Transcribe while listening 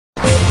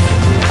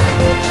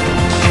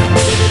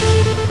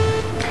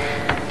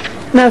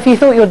Now, if you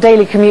thought your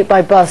daily commute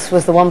by bus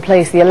was the one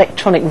place the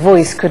electronic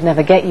voice could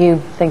never get you,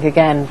 think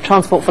again.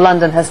 Transport for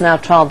London has now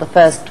trialled the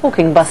first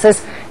talking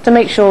buses to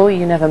make sure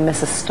you never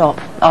miss a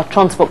stop. Our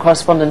transport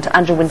correspondent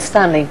Andrew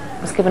Winstanley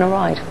was given a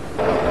ride.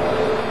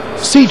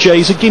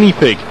 CJ's a guinea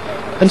pig,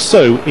 and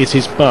so is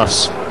his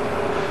bus,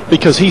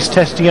 because he's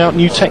testing out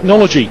new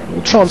technology that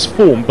will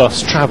transform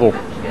bus travel.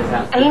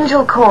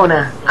 Angel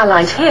Corner, a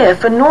light here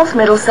for North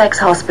Middlesex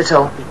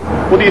Hospital.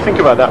 What do you think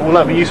about that? Will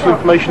that be useful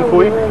information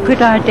for you?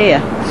 Good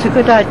idea. It's a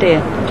good idea.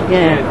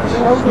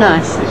 Yeah, it's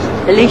nice.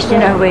 At least you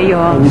know where you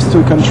are. You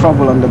still can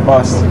travel on the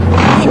bus.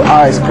 If your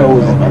eyes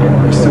closed,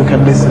 you still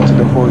can listen to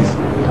the voice.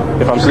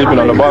 If I'm sleeping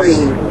on the bus,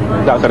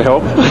 that can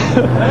help.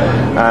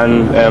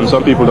 And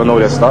some people don't know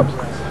their stops.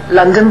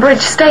 London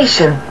Bridge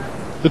Station.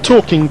 The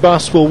talking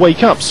bus will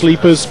wake up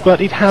sleepers,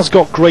 but it has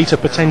got greater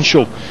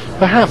potential,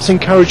 perhaps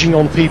encouraging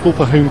on people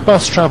for whom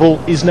bus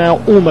travel is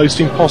now almost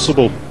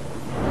impossible.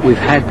 We've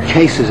had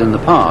cases in the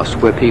past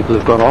where people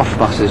have got off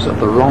buses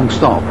at the wrong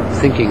stop,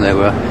 thinking they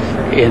were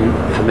in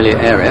a familiar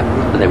area,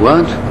 but they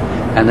weren't,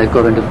 and they've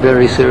got into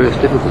very serious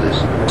difficulties.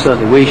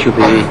 Certainly we should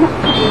be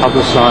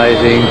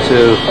publicising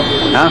to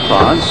our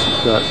clients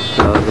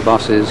that the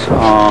buses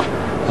are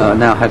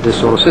now have this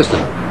sort of system.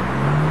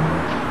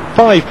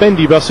 5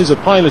 bendy buses are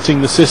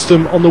piloting the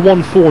system on the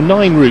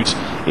 149 route.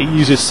 It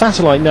uses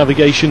satellite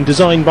navigation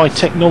designed by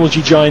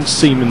technology giant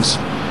Siemens.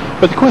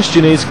 But the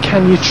question is,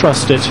 can you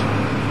trust it?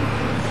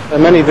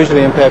 Many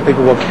visually impaired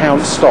people will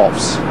count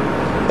stops.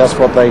 That's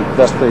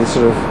the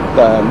sort of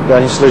the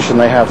only solution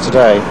they have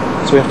today.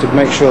 So we have to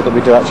make sure that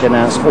we do actually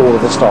announce all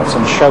of the stops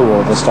and show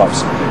all of the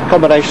stops. A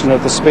combination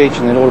of the speech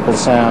and the audible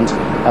sound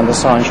and the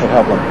sign should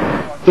help them.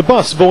 The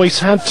bus voice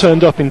had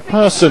turned up in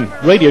person,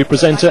 radio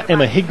presenter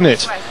Emma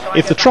Hignett.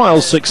 If the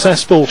trial's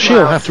successful,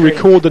 she'll have to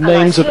record the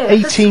names of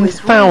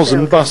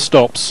 18,000 bus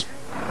stops.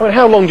 I mean,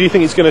 how long do you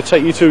think it's going to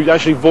take you to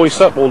actually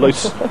voice up all those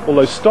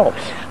stops?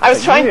 I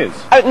was trying.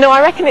 No,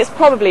 I reckon it's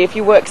probably, if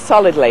you work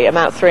solidly,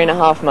 about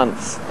 3.5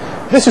 months.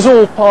 This is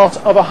all part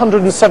of a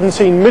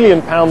 £117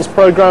 million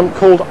programme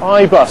called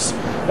iBus.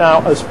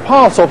 Now, as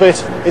part of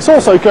it, it's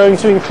also going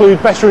to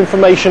include better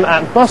information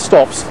at bus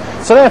stops.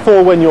 So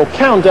therefore, when your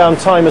countdown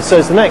timer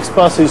says the next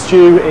bus is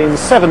due in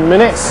 7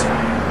 minutes,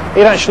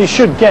 it actually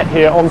should get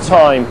here on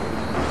time.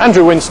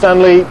 Andrew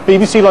Winstanley,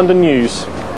 BBC London News.